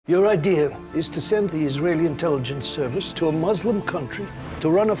Your idea is to send the Israeli intelligence service to a Muslim country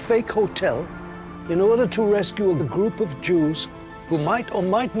to run a fake hotel in order to rescue a group of Jews who might or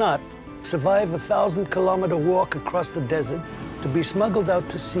might not survive a 1,000-kilometer walk across the desert to be smuggled out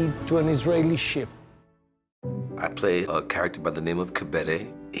to sea to an Israeli ship. I play a character by the name of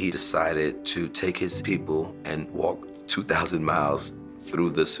Kabede. He decided to take his people and walk 2,000 miles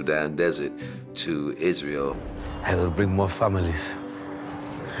through the Sudan desert to Israel. I will bring more families.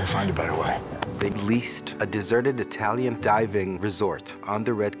 We'll find a better way. They leased a deserted Italian diving resort on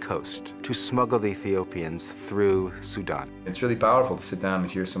the Red Coast to smuggle the Ethiopians through Sudan. It's really powerful to sit down and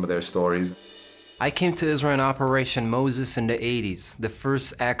hear some of their stories. I came to Israel in Operation Moses in the 80s, the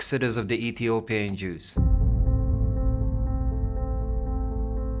first exodus of the Ethiopian Jews.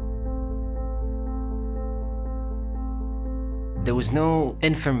 There was no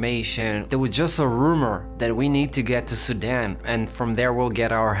information. There was just a rumor that we need to get to Sudan, and from there we'll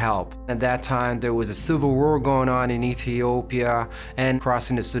get our help. At that time, there was a civil war going on in Ethiopia, and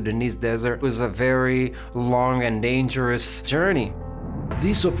crossing the Sudanese desert was a very long and dangerous journey.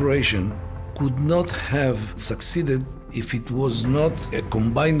 This operation could not have succeeded if it was not a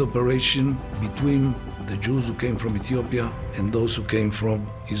combined operation between the Jews who came from Ethiopia and those who came from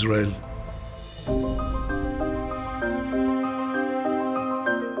Israel.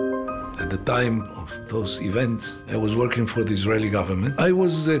 At the time of those events, I was working for the Israeli government. I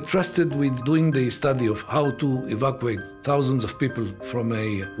was trusted with doing the study of how to evacuate thousands of people from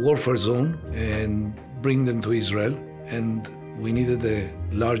a warfare zone and bring them to Israel. And we needed a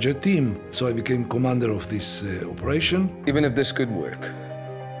larger team, so I became commander of this operation. Even if this could work,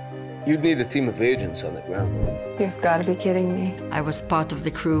 you'd need a team of agents on the ground. You've got to be kidding me. I was part of the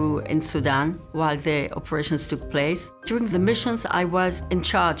crew in Sudan while the operations took place. During the missions, I was in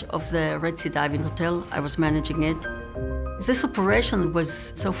charge of the Red Sea Diving Hotel. I was managing it. This operation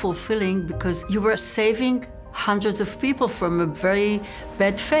was so fulfilling because you were saving hundreds of people from a very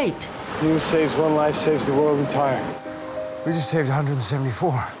bad fate. Who saves one life saves the world entire. We just saved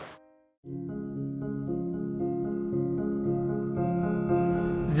 174.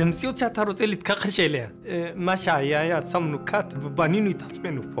 زمسيو تاتاروت اللي تكخش عليه ما شايا سمنوكات ببانينو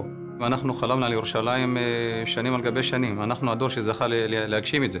يتعصبنوا فوق. ואנחנו חלמנו על ירושלים שנים על גבי שנים. אנחנו הדור שזכה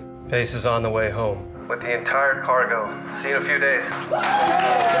להגשים את זה. Base is on the way home with the entire cargo. See you in a few days.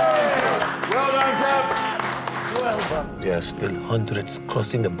 Well done, chaps. Well done. There are still hundreds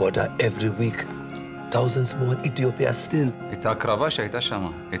crossing the border every week. Thousands more in Ethiopia still. את ההקרבה שהייתה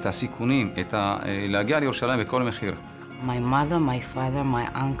שם, את הסיכונים, להגיע לירושלים בכל מחיר. My mother, my father, my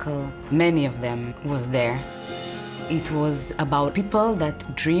uncle, many of them was there. It was about people that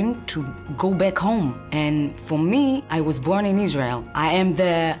dreamed to go back home. And for me, I was born in Israel. I am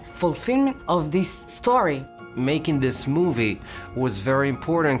the fulfillment of this story. Making this movie was very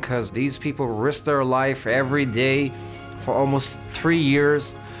important because these people risked their life every day for almost 3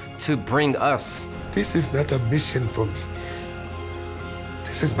 years to bring us. This is not a mission for me.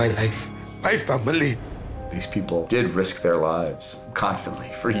 This is my life, my family. These people did risk their lives constantly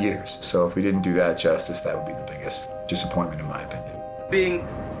for years. So if we didn't do that justice, that would be the biggest disappointment in my opinion. Being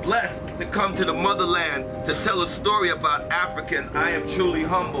blessed to come to the motherland to tell a story about Africans, I am truly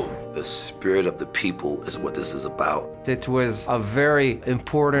humbled. The spirit of the people is what this is about. It was a very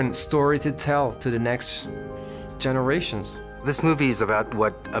important story to tell to the next generations. This movie is about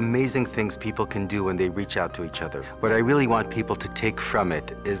what amazing things people can do when they reach out to each other. What I really want people to take from it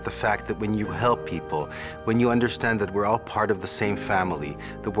is the fact that when you help people, when you understand that we're all part of the same family,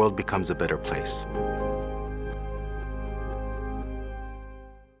 the world becomes a better place.